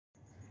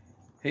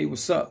Hey,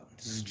 what's up?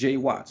 This is Jay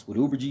Watts with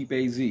UberJeep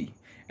AZ,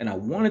 and I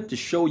wanted to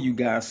show you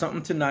guys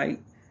something tonight,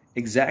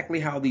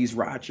 exactly how these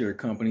rideshare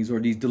companies or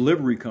these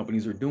delivery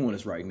companies are doing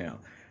this right now.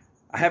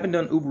 I haven't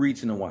done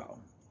UberEats in a while,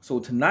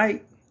 so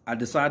tonight I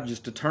decided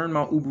just to turn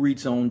my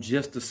UberEats on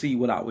just to see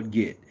what I would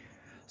get.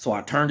 So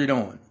I turned it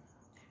on.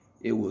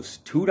 It was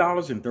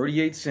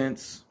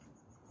 $2.38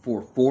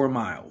 for 4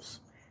 miles.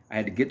 I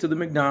had to get to the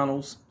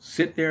McDonald's,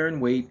 sit there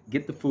and wait,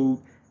 get the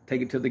food,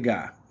 take it to the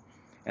guy.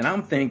 And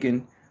I'm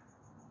thinking,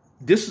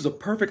 this is a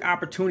perfect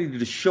opportunity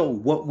to show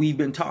what we've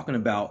been talking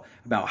about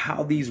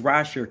how these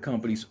rideshare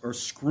companies are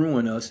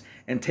screwing us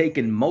and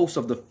taking most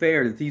of the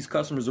fare that these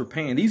customers are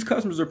paying. These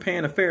customers are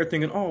paying a fare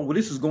thinking, oh, well,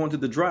 this is going to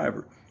the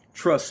driver.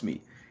 Trust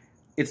me,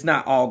 it's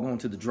not all going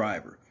to the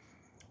driver.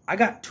 I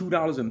got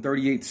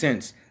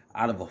 $2.38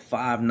 out of a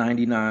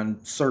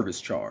 $5.99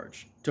 service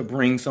charge to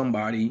bring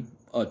somebody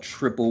a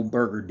triple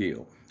burger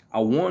deal. I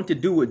wanted to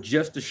do it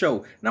just to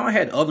show. Now, I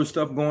had other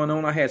stuff going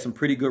on. I had some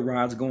pretty good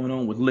rides going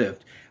on with Lyft.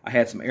 I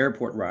had some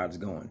airport rides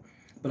going.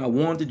 But I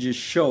wanted to just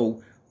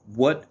show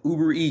what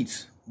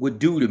UberEats would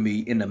do to me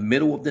in the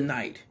middle of the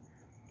night.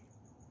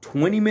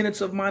 20 minutes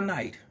of my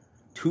night,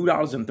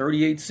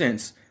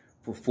 $2.38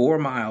 for 4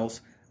 miles.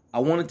 I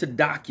wanted to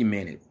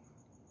document it.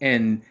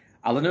 And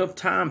I let enough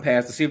time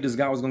pass to see if this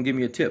guy was going to give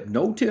me a tip.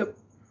 No tip,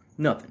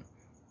 nothing.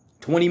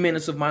 20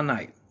 minutes of my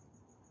night.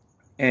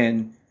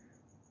 And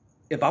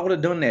if I would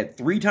have done that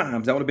 3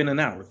 times, that would have been an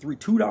hour.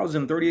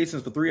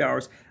 $2.38 for 3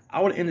 hours.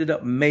 I would have ended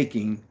up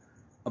making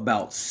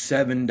about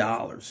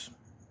 $7.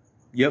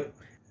 Yep.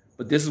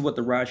 But this is what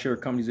the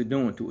rideshare companies are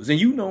doing to us. And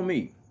you know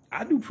me,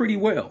 I do pretty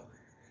well.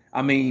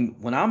 I mean,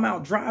 when I'm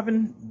out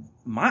driving,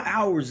 my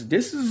hours,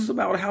 this is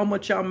about how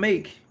much I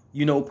make,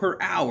 per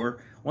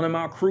hour when I'm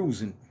out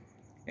cruising.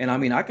 And I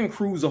mean, I can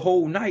cruise a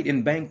whole night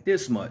and bank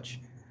this much.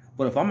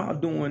 But if I'm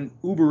out doing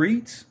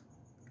UberEats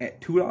at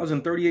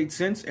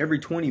 $2.38 every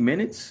 20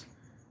 minutes,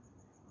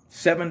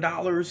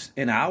 $7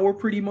 an hour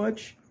pretty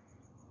much.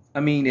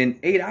 I mean, in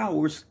 8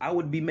 hours, I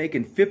would be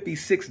making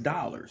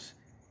 $56.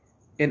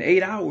 In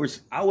 8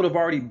 hours, I would have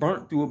already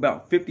burnt through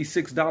about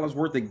 $56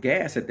 worth of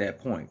gas at that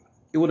point.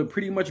 It would have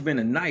pretty much been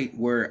a night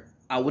where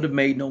I would have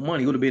made no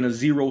money. It would have been a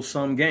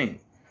zero-sum game.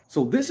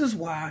 So this is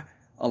why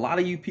a lot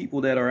of you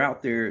people that are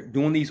out there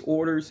doing these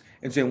orders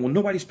and saying, well,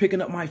 nobody's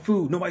picking up my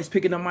food. Nobody's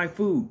picking up my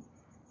food.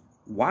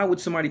 Why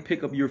would somebody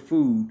pick up your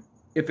food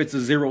if it's a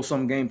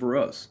zero-sum game for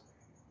us?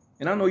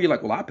 And I know you're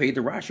like, well, I paid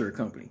the rideshare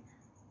company.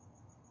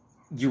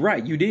 You're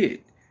right, you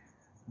did.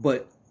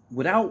 But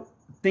without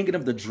thinking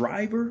of the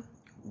driver,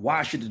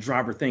 why should the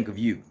driver think of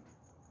you?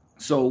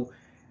 So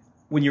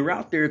when you're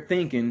out there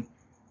thinking,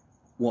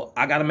 well,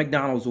 I got a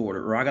McDonald's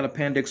order, or I got a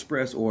Panda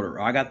Express order, or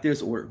I got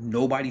this order,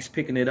 nobody's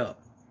picking it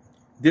up.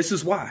 This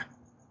is why.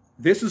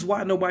 This is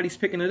why nobody's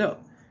picking it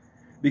up.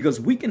 Because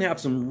we can have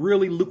some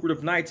really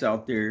lucrative nights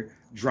out there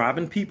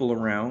driving people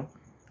around,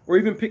 or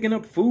even picking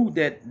up food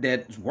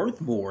that's worth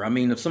more. I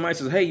mean, if somebody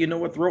says, hey, you know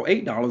what, throw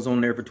 $8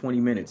 on there for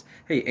 20 minutes.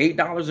 Hey,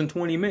 $8 in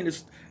 20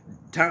 minutes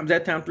times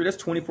that time 3,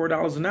 that's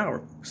 $24 an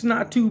hour. It's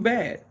not too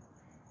bad.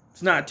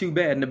 It's not too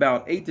bad. In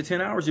about 8 to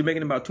 10 hours, you're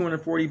making about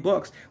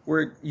 $240,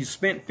 where you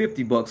spent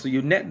 $50. So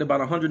you're netting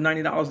about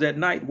 $190 that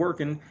night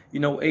working,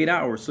 8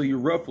 hours. So you're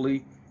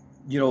roughly,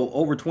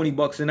 over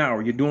 $20 an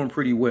hour. You're doing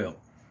pretty well.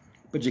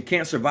 But you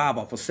can't survive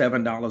off of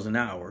 $7 an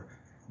hour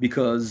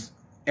because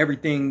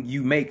everything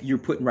you make, you're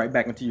putting right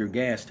back into your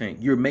gas tank.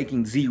 You're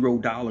making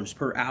 $0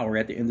 per hour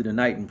at the end of the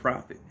night in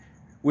profit,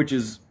 which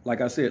is, like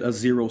I said, a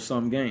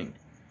zero-sum game.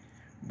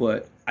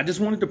 But I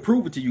just wanted to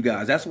prove it to you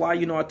guys. That's why,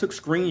 I took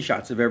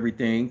screenshots of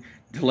everything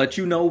to let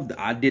you know that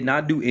I did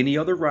not do any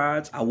other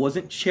rides. I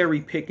wasn't cherry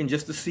picking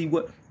just to see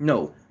what.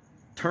 No,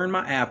 turn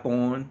my app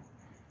on.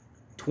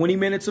 20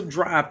 minutes of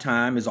drive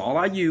time is all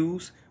I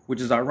use,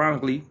 which is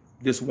ironically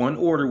this one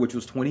order, which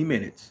was 20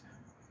 minutes.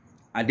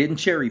 I didn't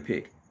cherry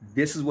pick.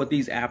 This is what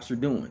these apps are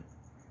doing.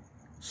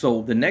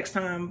 So the next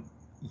time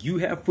you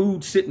have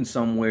food sitting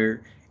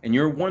somewhere and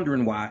you're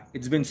wondering why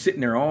it's been sitting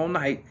there all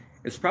night,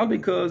 it's probably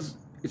because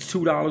it's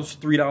 $2,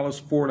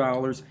 $3,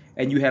 $4,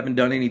 and you haven't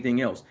done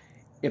anything else.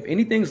 If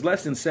anything's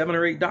less than $7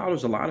 or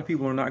 $8, a lot of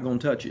people are not going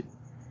to touch it,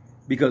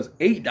 because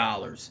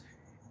 $8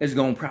 is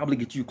going to probably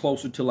get you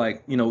closer to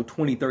like, $20,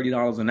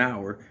 $30 an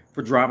hour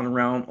for driving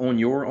around on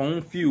your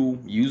own fuel,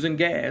 using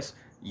gas,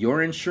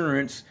 your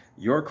insurance,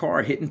 your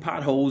car hitting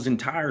potholes and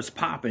tires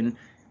popping.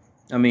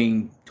 I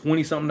mean,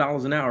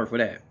 $20-something an hour for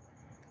that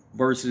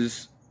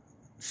versus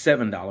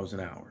 $7 an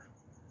hour.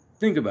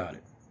 Think about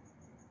it.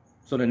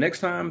 So the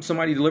next time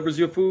somebody delivers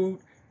your food,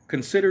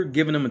 consider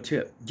giving them a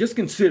tip. Just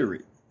consider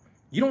it.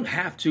 You don't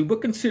have to,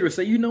 but consider it.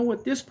 Say, you know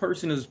what? This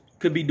person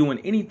could be doing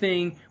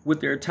anything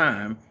with their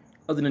time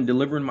other than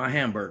delivering my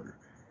hamburger.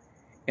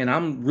 And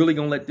I'm really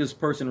going to let this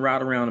person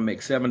ride around and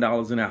make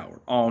 $7 an hour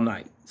all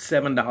night.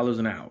 $7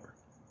 an hour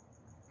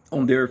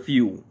on their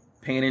fuel,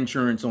 paying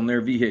insurance on their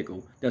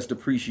vehicle that's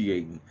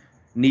depreciating,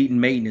 needing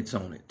maintenance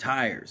on it,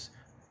 tires.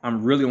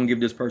 I'm really going to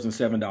give this person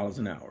 $7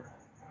 an hour.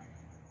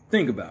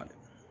 Think about it.